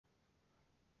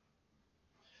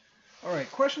All right,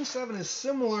 question 7 is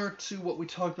similar to what we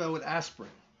talked about with aspirin,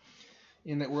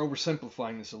 in that we're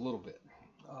oversimplifying this a little bit.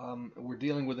 We're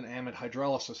dealing with an amide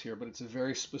hydrolysis here, but it's a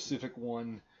very specific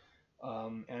one,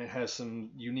 and it has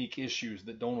some unique issues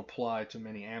that don't apply to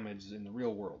many amides in the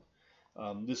real world.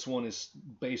 This one is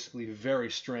basically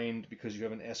very strained because you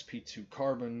have an sp2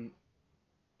 carbon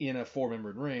in a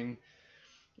four-membered ring.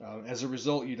 As a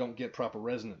result, you don't get proper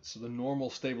resonance. So the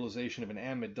normal stabilization of an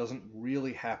amide doesn't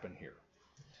really happen here.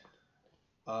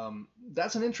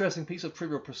 That's an interesting piece of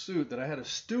trivial pursuit that I had a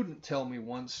student tell me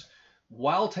once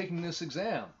while taking this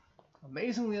exam.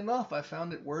 Amazingly enough, I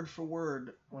found it word for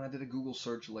word when I did a Google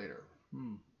search later.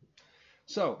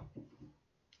 So,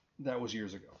 that was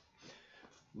years ago.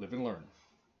 Live and learn.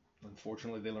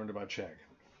 Unfortunately, they learned about Chag.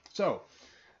 So,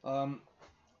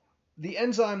 the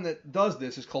enzyme that does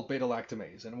this is called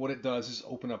beta-lactamase, and what it does is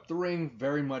open up the ring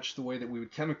very much the way that we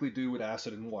would chemically do with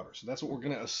acid and water. So that's what we're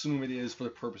going to assume it is for the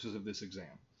purposes of this exam.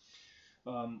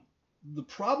 The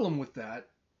problem with that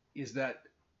is that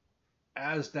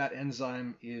as that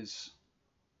enzyme is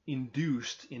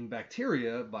induced in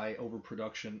bacteria by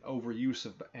overproduction, overuse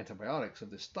of antibiotics of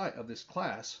this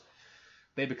class,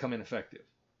 they become ineffective.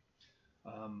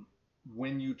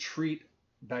 When you treat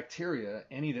bacteria,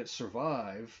 any that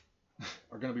survive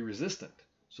are going to be resistant.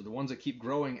 So the ones that keep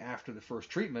growing after the first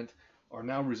treatment are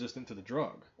now resistant to the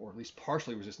drug, or at least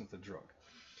partially resistant to the drug.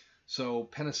 So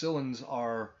penicillins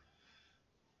are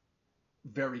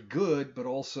very good, but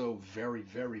also very,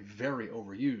 very, very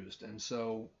overused. And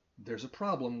so there's a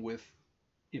problem with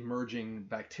emerging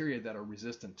bacteria that are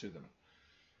resistant to them.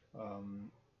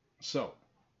 So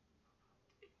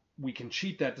we can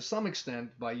cheat that to some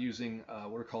extent by using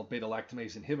what are called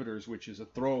beta-lactamase inhibitors, which is a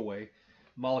throwaway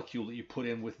molecule that you put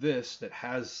in with this that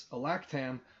has a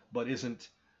lactam, but isn't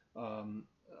a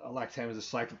lactam is a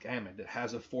cyclic amide that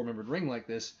has a four-membered ring like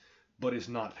this, but is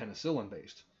not penicillin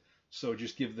based. So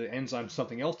just give the enzyme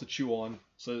something else to chew on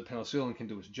so that penicillin can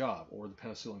do its job, or the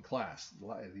penicillin class,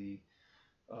 the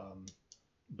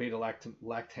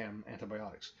beta-lactam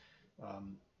antibiotics.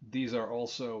 These are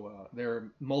also, there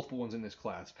are multiple ones in this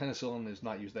class. Penicillin is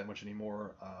not used that much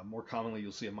anymore. More commonly,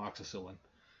 you'll see amoxicillin,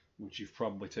 which you've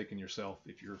probably taken yourself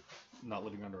if you're not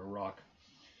living under a rock.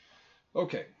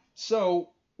 Okay,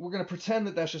 so we're going to pretend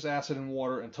that that's just acid and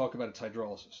water and talk about its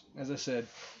hydrolysis. As I said,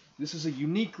 this is a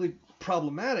uniquely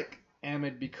problematic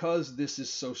amide because this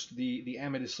is the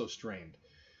amide is so strained.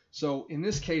 So in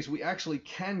this case, we actually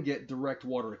can get direct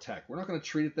water attack. We're not going to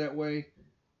treat it that way,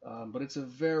 but it's a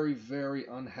very, very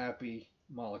unhappy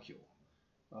molecule.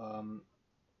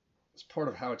 It's part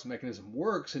of how its mechanism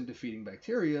works in defeating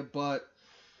bacteria, but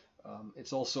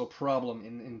it's also a problem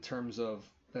in terms of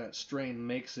that strain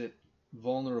makes it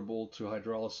vulnerable to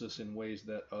hydrolysis in ways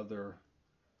that other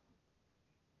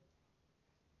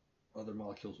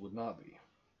molecules would not be.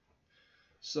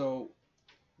 So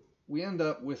we end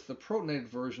up with the protonated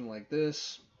version like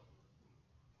this.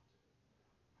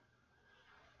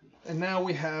 And now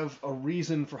we have a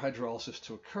reason for hydrolysis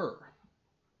to occur.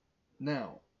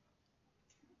 Now,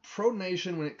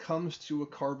 protonation, when it comes to a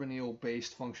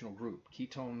carbonyl-based functional group,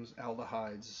 ketones,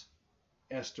 aldehydes,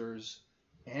 esters,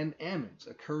 and amides,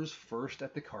 occurs first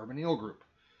at the carbonyl group.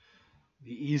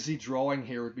 The easy drawing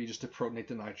here would be just to protonate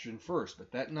the nitrogen first,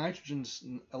 but that nitrogen's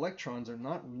electrons are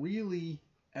not really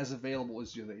as available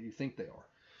as you think they are.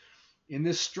 In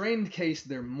this strained case,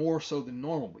 they're more so than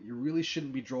normal, but you really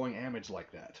shouldn't be drawing amides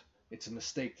like that. It's a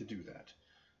mistake to do that.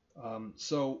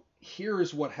 So here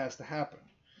is what has to happen.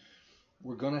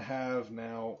 We're going to have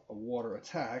now a water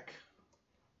attack,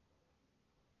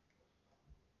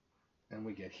 and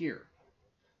we get here.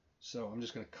 So I'm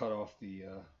just going to cut off the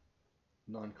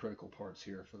non-critical parts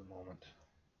here for the moment.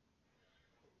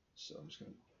 So I'm just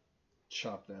going to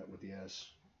chop that with the S.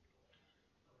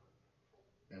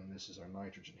 And this is our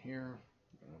nitrogen here.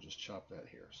 And we'll just chop that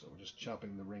here. So we're just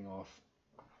chopping the ring off,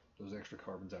 those extra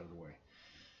carbons out of the way.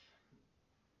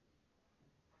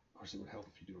 Of course, it would help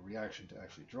if you do a reaction to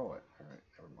actually draw it. All right,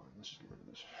 never mind. Let's just get rid of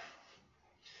this.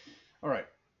 All right,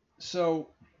 so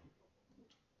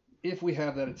if we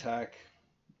have that attack,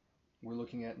 we're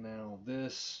looking at now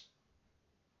this.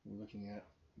 We're looking at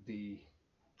the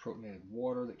protonated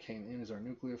water that came in as our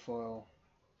nucleophile.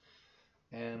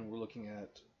 And we're looking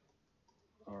at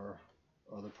our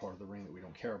other part of the ring that we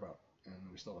don't care about. And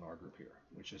we still have an R group here,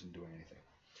 which isn't doing anything.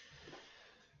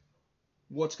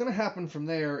 What's going to happen from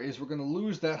there is we're going to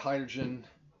lose that hydrogen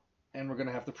and we're going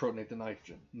to have to protonate the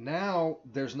nitrogen. Now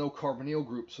there's no carbonyl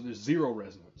group, so there's zero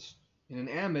resonance. In an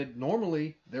amide,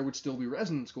 normally there would still be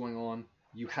resonance going on.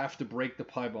 You have to break the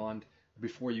pi bond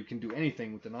before you can do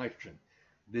anything with the nitrogen.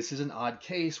 This is an odd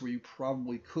case where you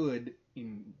probably could,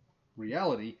 in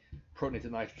reality, protonate the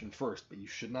nitrogen first, but you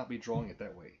should not be drawing it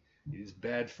that way. It is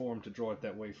bad form to draw it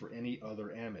that way for any other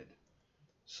amide.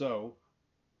 So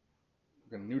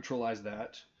we're going to neutralize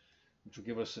that, which will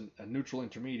give us a neutral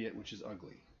intermediate, which is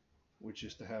ugly, which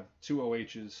is to have two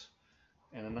OHs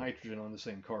and a nitrogen on the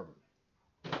same carbon.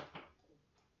 And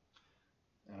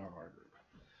our R group.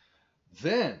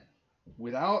 Then,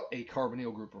 without a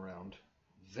carbonyl group around,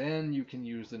 then you can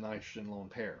use the nitrogen lone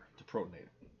pair to protonate it.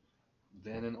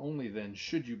 Then and only then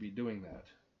should you be doing that.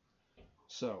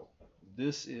 So,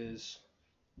 this is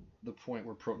the point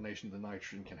where protonation of the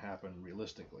nitrogen can happen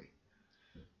realistically.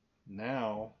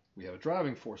 Now, we have a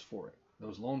driving force for it.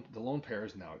 The lone pair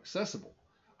is now accessible.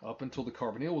 Up until the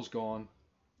carbonyl was gone,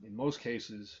 in most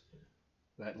cases,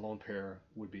 that lone pair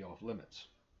would be off limits.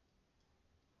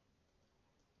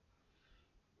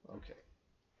 Okay.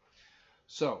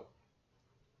 So,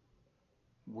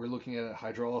 we're looking at a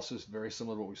hydrolysis very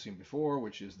similar to what we've seen before,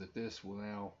 which is that this will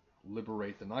now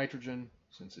liberate the nitrogen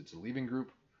since it's a leaving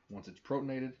group once it's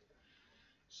protonated.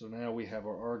 So now we have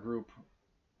our R group,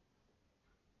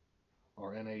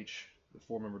 our NH, the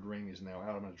four-membered ring is now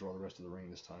out. I'm going to draw the rest of the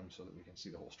ring this time so that we can see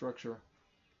the whole structure.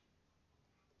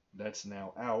 That's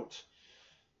now out.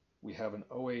 We have an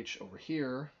OH over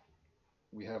here.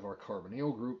 We have our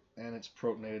carbonyl group, and it's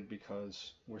protonated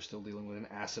because we're still dealing with an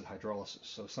acid hydrolysis.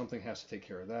 So something has to take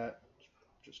care of that.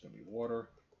 It's just going to be water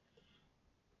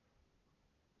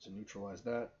to neutralize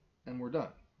that, and we're done.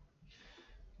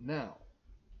 Now,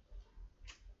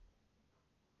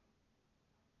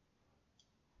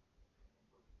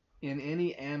 in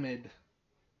any amide,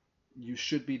 you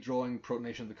should be drawing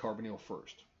protonation of the carbonyl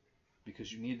first,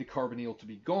 because you need the carbonyl to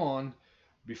be gone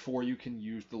before you can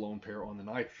use the lone pair on the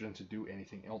nitrogen to do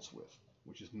anything else with,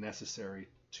 which is necessary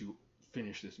to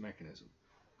finish this mechanism.